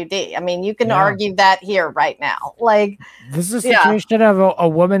her IUD. I mean, you can argue that here right now. This is a situation of a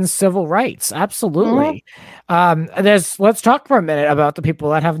woman's civil rights. Absolutely. Mm-hmm. Let's talk for a minute about the people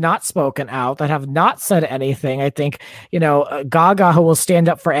that have not spoken out, that have not said anything. I think, Gaga, who will stand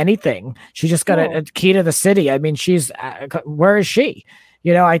up for anything. She just got a key to the city. I mean, where is she?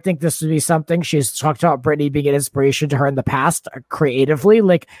 I think this would be something. She's talked about Britney being an inspiration to her in the past creatively.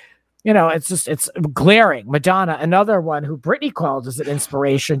 It's glaring. Madonna, another one who Britney called as an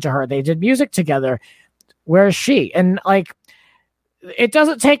inspiration to her. They did music together. Where is she? And it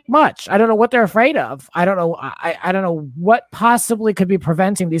doesn't take much. I don't know what they're afraid of. I don't know. I don't know what possibly could be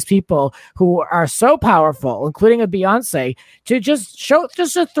preventing these people who are so powerful, including a Beyonce, to just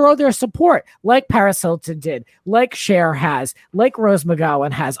to throw their support like Paris Hilton did, like Cher has, like Rose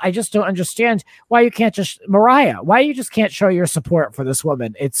McGowan has. I just don't understand why you can't Mariah, why you just can't show your support for this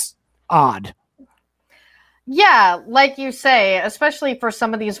woman. It's odd. Yeah, like you say, especially for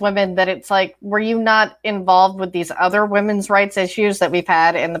some of these women that it's were you not involved with these other women's rights issues that we've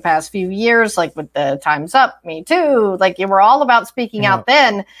had in the past few years, with the Time's Up, Me Too, you were all about speaking out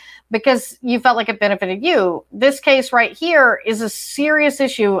then because you felt like it benefited you. This case right here is a serious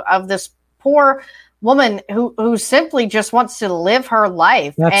issue of this poor woman who simply just wants to live her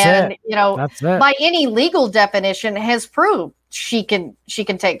life. That's it. By any legal definition has proved she can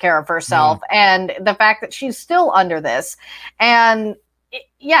take care of herself. And the fact that she's still under this and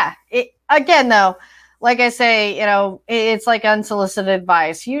again, though, like I say, it's like unsolicited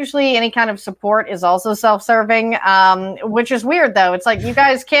advice. Usually any kind of support is also self-serving, which is weird, though. It's you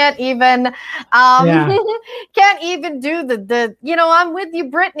guys can't even can't even do the I'm with you,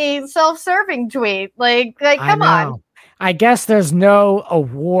 Britney, self-serving tweet. Come on. I guess there's no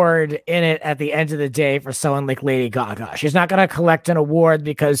award in it at the end of the day for someone like Lady Gaga. She's not going to collect an award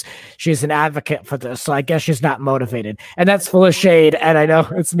because she's an advocate for this. So I guess she's not motivated. And that's full of shade. And I know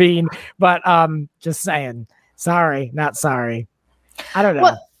it's mean, but just saying. Sorry, not sorry. I don't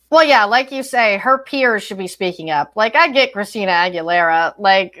know. Well, yeah, like you say, her peers should be speaking up. I get Christina Aguilera.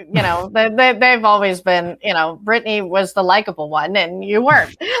 They've always been, Britney was the likable one and you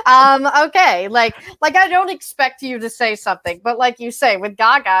weren't. Okay. I don't expect you to say something, but like you say, with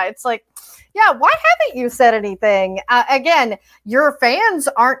Gaga, it's why haven't you said anything? Again, your fans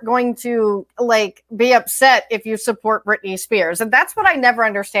aren't going to be upset if you support Britney Spears. And that's what I never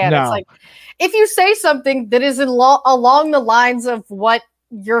understand. No. It's if you say something that is along the lines of what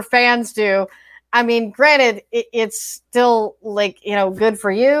your fans do, I mean, granted, it's still good for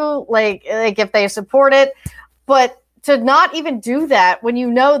you, if they support it, but to not even do that when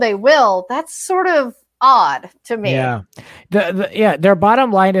they will, that's sort of odd to me. Yeah. Their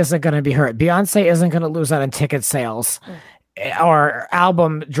bottom line isn't going to be hurt. Beyonce isn't going to lose out on ticket sales or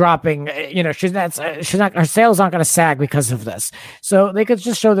album dropping. She's not, her sales aren't going to sag because of this. So they could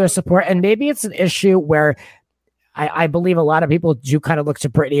just show their support. And maybe it's an issue where I believe a lot of people do kind of look to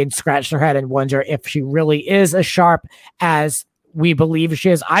Britney and scratch their head and wonder if she really is as sharp as we believe she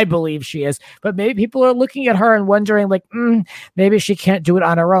is. I believe she is, but maybe people are looking at her and wondering like, maybe she can't do it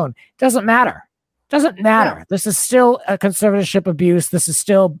on her own. Doesn't matter. Yeah. This is still a conservatorship abuse. This is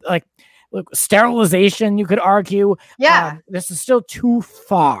still like sterilization, you could argue. Yeah. This is still too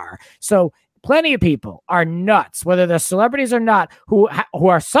far. So plenty of people are nuts, whether they're celebrities or not, who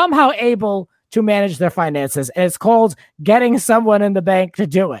are somehow able to manage their finances. And it's called getting someone in the bank to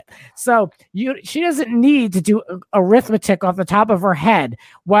do it. So she doesn't need to do arithmetic off the top of her head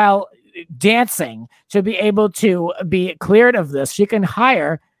while dancing to be able to be cleared of this. She can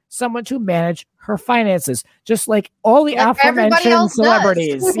hire someone to manage her finances, just like all the aforementioned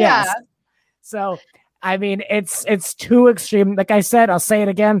celebrities. Does. Yes. Yeah. So, I mean, it's too extreme. Like I said, I'll say it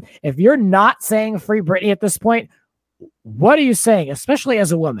again. If you're not saying free Britney at this point, what are you saying? Especially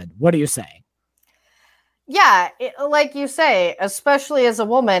as a woman, what are you saying? Yeah, like you say, especially as a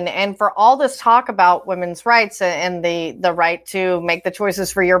woman, and for all this talk about women's rights and the right to make the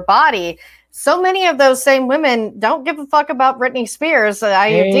choices for your body, so many of those same women don't give a fuck about Britney Spears'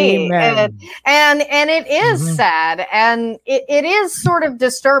 IUD. And it is sad, and it is sort of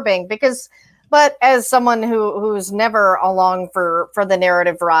disturbing but as someone who's never along for the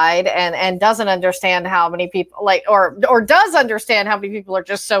narrative ride and doesn't understand how many people or does understand how many people are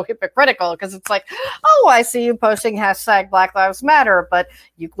just so hypocritical, because it's like, oh, I see you posting hashtag Black Lives Matter, but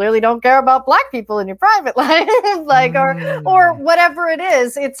you clearly don't care about Black people in your private life, or whatever it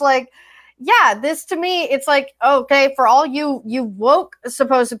is. It's like, yeah, this to me, it's like, okay, for all you woke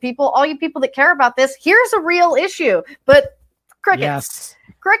supposed people, all you people that care about this, here's a real issue. But crickets.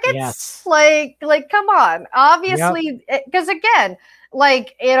 Crickets, like, come on. Obviously, because again,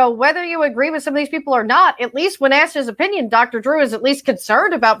 whether you agree with some of these people or not, at least when asked his opinion, Dr. Drew is at least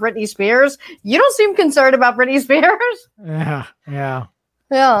concerned about Britney Spears. You don't seem concerned about Britney Spears. Yeah.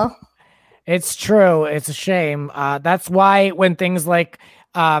 It's true. It's a shame. That's why when things like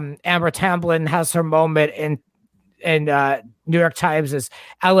Amber Tamblyn has her moment in New York Times as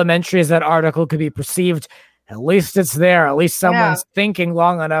elementary as that article could be perceived, at least it's there. At least someone's thinking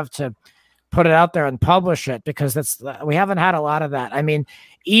long enough to put it out there and publish it, because we haven't had a lot of that. I mean,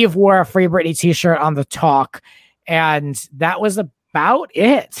 Eve wore a Free Britney t-shirt on The Talk, and that was about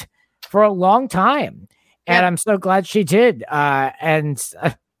it for a long time. And I'm so glad she did.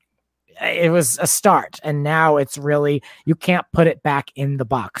 It was a start. And now it's really, you can't put it back in the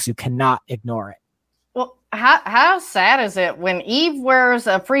box. You cannot ignore it. Well, how sad is it when Eve wears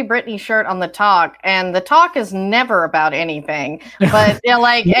a Free Britney shirt on The Talk, and The Talk is never about anything, but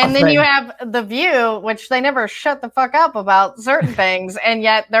and then you have The View, which they never shut the fuck up about certain things, and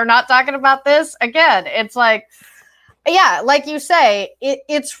yet they're not talking about this again. It's like, yeah, like you say,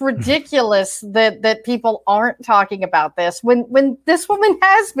 it's ridiculous that people aren't talking about this when this woman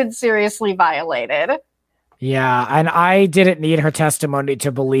has been seriously violated. Yeah, and I didn't need her testimony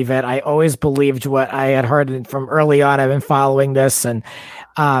to believe it. I always believed what I had heard from early on. I've been following this, and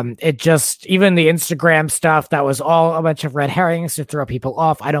it just, even the Instagram stuff, that was all a bunch of red herrings to throw people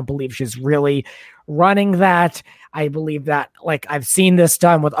off. I don't believe she's really running that. I believe that, I've seen this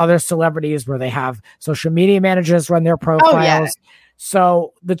done with other celebrities where they have social media managers run their profiles. Oh, yeah.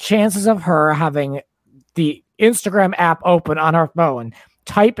 So the chances of her having the Instagram app open on her phone,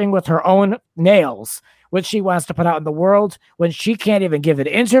 typing with her own nails, what she wants to put out in the world, when she can't even give an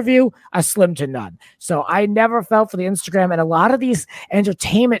interview, are slim to none. So I never fell for the Instagram. And a lot of these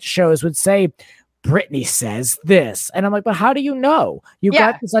entertainment shows would say, Britney says this. And I'm like, but how do you know? You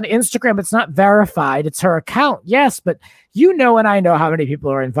got this on Instagram. It's not verified. It's her account. Yes, but you know, and I know how many people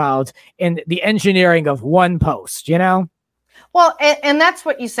are involved in the engineering of one post, Well, and that's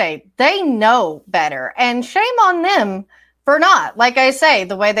what you say. They know better. And shame on them for not. Like I say,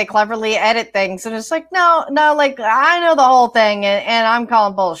 the way they cleverly edit things, and it's like, no, I know the whole thing, and I'm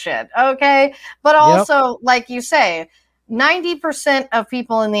calling bullshit, okay? But also, like you say, 90% of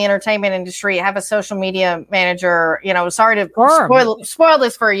people in the entertainment industry have a social media manager. Sorry to spoil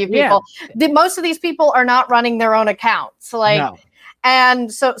this for you people. Yeah. Most of these people are not running their own accounts. No.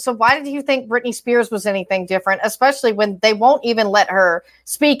 And so why did you think Britney Spears was anything different, especially when they won't even let her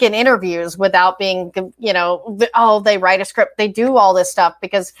speak in interviews without being, they write a script. They do all this stuff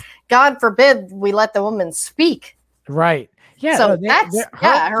because God forbid we let the woman speak. Right. Yeah. So that's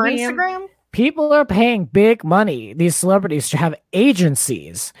her Instagram. people are paying big money, these celebrities, to have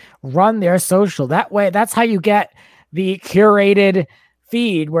agencies run their social. That way, that's how you get the curated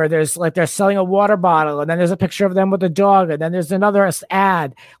feed where there's like they're selling a water bottle and then there's a picture of them with a dog and then there's another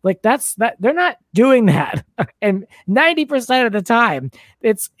ad. Like that's that they're not doing that. And 90% of the time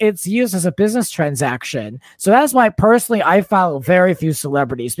it's used as a business transaction. So that's why personally I follow very few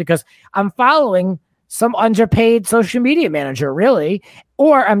celebrities, because I'm following some underpaid social media manager, really,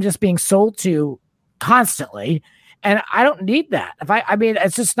 or I'm just being sold to constantly. And I don't need that. I mean,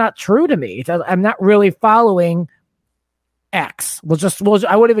 it's just not true to me. I'm not really following X.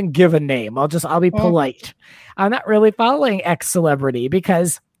 I won't even give a name. I'll be polite. I'm not really following X celebrity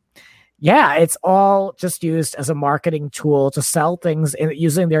because, yeah, it's all just used as a marketing tool to sell things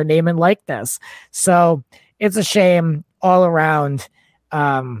using their name and likeness. So it's a shame all around.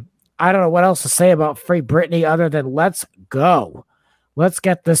 I don't know what else to say about Free Britney other than let's go. Let's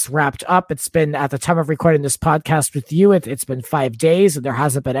get this wrapped up. It's been, at the time of recording this podcast with you, it's been 5 days and there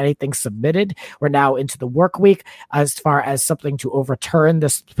hasn't been anything submitted. We're now into the work week as far as something to overturn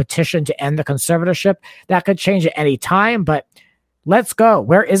this petition to end the conservatorship. That could change at any time, but let's go.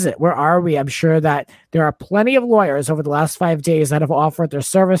 Where is it? Where are we? I'm sure that there are plenty of lawyers over the last 5 days that have offered their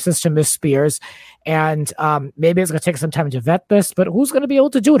services to Miss Spears. And maybe it's going to take some time to vet this, but who's going to be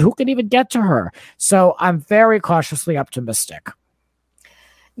able to do it? Who can even get to her? So I'm very cautiously optimistic.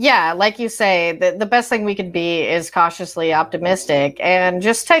 Yeah, like you say, the best thing we could be is cautiously optimistic and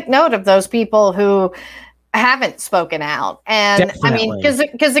just take note of those people who haven't spoken out. And definitely. I mean,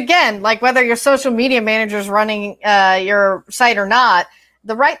 because again, like whether your social media manager is running your site or not,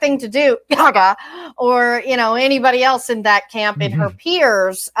 the right thing to do, Gaga, or anybody else in that camp and her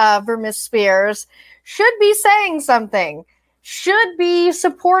peers for Miss Spears should be saying something. Should be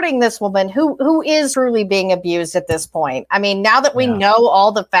supporting this woman who is truly being abused at this point. I mean, now that we know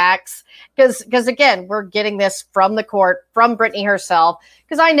all the facts, because again, we're getting this from the court, from Britney herself,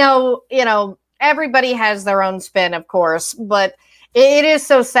 because I know, everybody has their own spin, of course, but it is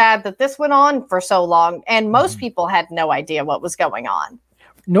so sad that this went on for so long and most people had no idea what was going on.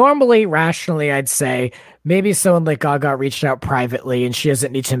 Normally, rationally, I'd say maybe someone like Gaga reached out privately and she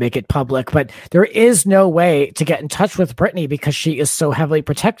doesn't need to make it public, but there is no way to get in touch with Britney because she is so heavily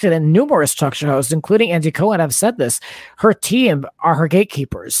protected. And numerous talk show hosts, including Andy Cohen, have said this. Her team are her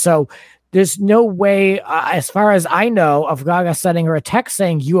gatekeepers. So there's no way, as far as I know, of Gaga sending her a text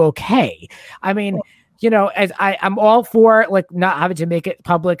saying, "You okay?" I mean, I'm all for like not having to make it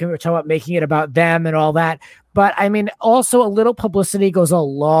public and we're talking about making it about them and all that. But I mean, also a little publicity goes a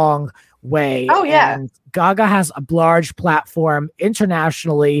long way. Oh, yeah. And Gaga has a large platform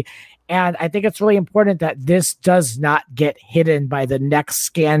internationally. And I think it's really important that this does not get hidden by the next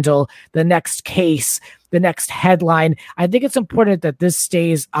scandal, the next case, the next headline. I think it's important that this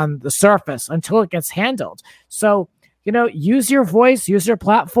stays on the surface until it gets handled. So, use your voice, use your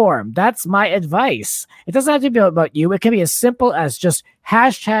platform. That's my advice. It doesn't have to be about you. It can be as simple as just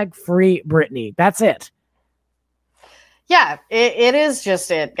hashtag free Britney. That's it. Yeah, it is just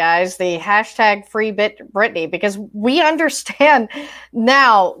it, guys. The hashtag free Britney, because we understand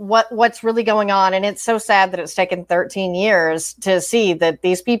now what's really going on. And it's so sad that it's taken 13 years to see that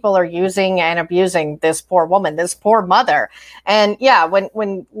these people are using and abusing this poor woman, this poor mother. And yeah,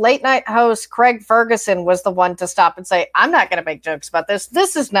 when late night host Craig Ferguson was the one to stop and say, "I'm not going to make jokes about this.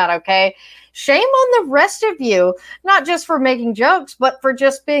 This is not okay." Shame on the rest of you, not just for making jokes, but for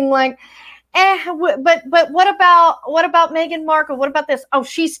just being like, but what about Meghan Markle? What about this? Oh,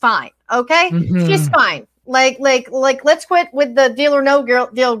 she's fine. Okay. She's fine. Like, let's quit with the Deal or No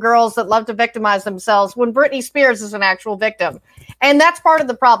Deal girls that love to victimize themselves when Britney Spears is an actual victim. And that's part of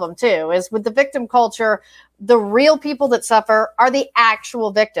the problem too, is with the victim culture, the real people that suffer are the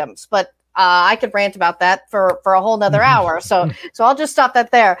actual victims. But I could rant about that for a whole nother hour. So I'll just stop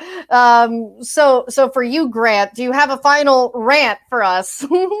that there. So for you, Grant, do you have a final rant for us?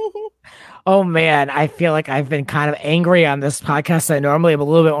 Oh man, I feel like I've been kind of angry on this podcast. I normally am a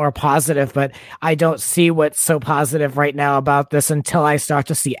little bit more positive, but I don't see what's so positive right now about this until I start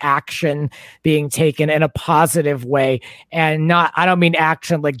to see action being taken in a positive way. And I don't mean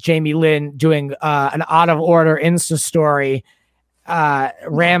action like Jamie Lynn doing an out of order Insta story,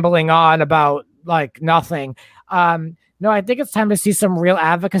 rambling on about like nothing. No, I think it's time to see some real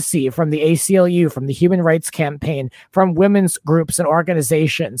advocacy from the ACLU, from the Human Rights Campaign, from women's groups and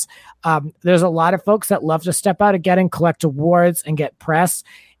organizations. There's a lot of folks that love to step out again and collect awards and get press.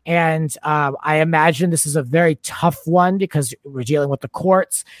 And I imagine this is a very tough one because we're dealing with the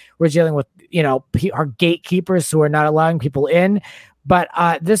courts. We're dealing with, our gatekeepers who are not allowing people in. But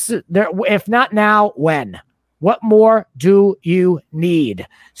this is there. If not now, when? What more do you need?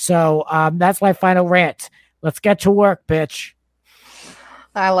 So that's my final rant. Let's get to work, bitch.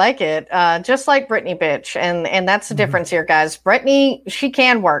 I like it. Just like Brittany, bitch. And that's the difference here, guys. Brittany, she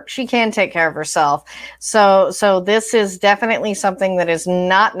can work. She can take care of herself. So this is definitely something that is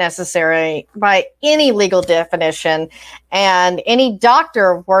not necessary by any legal definition. And any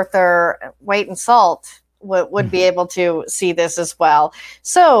doctor worth their weight in salt would be able to see this as well.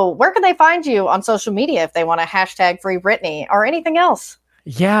 So where can they find you on social media if they want to hashtag Free Brittany or anything else?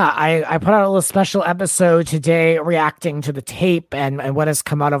 Yeah, I put out a little special episode today reacting to the tape and what has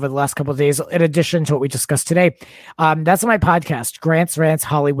come out over the last couple of days, in addition to what we discussed today. That's my podcast, Grant's Rants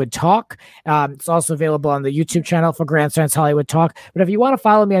Hollywood Talk. It's also available on the YouTube channel for Grant's Rants Hollywood Talk. But if you want to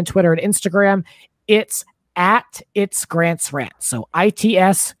follow me on Twitter and Instagram, it's @It's Grant's Rants. So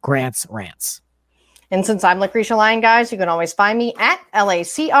ITS Grant's Rants. And since I'm Lucretia Lyon, guys, you can always find me at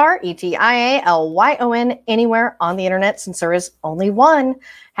LACRETIALYON anywhere on the internet, since there is only one.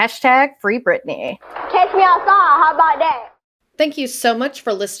 Hashtag Free Brittany. Catch me outside. How about that? Thank you so much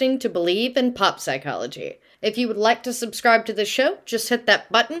for listening to Believe in Pop Psychology. If you would like to subscribe to the show, just hit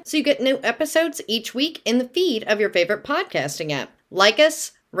that button so you get new episodes each week in the feed of your favorite podcasting app. Like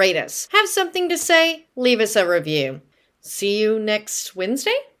us, rate us. Have something to say? Leave us a review. See you next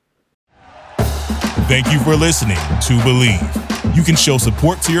Wednesday? Thank you for listening to Believe. You can show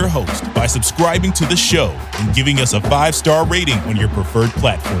support to your host by subscribing to the show and giving us a 5-star rating on your preferred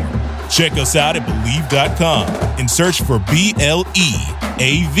platform. Check us out at Believe.com and search for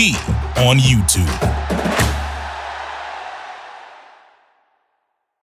BLEAV on YouTube.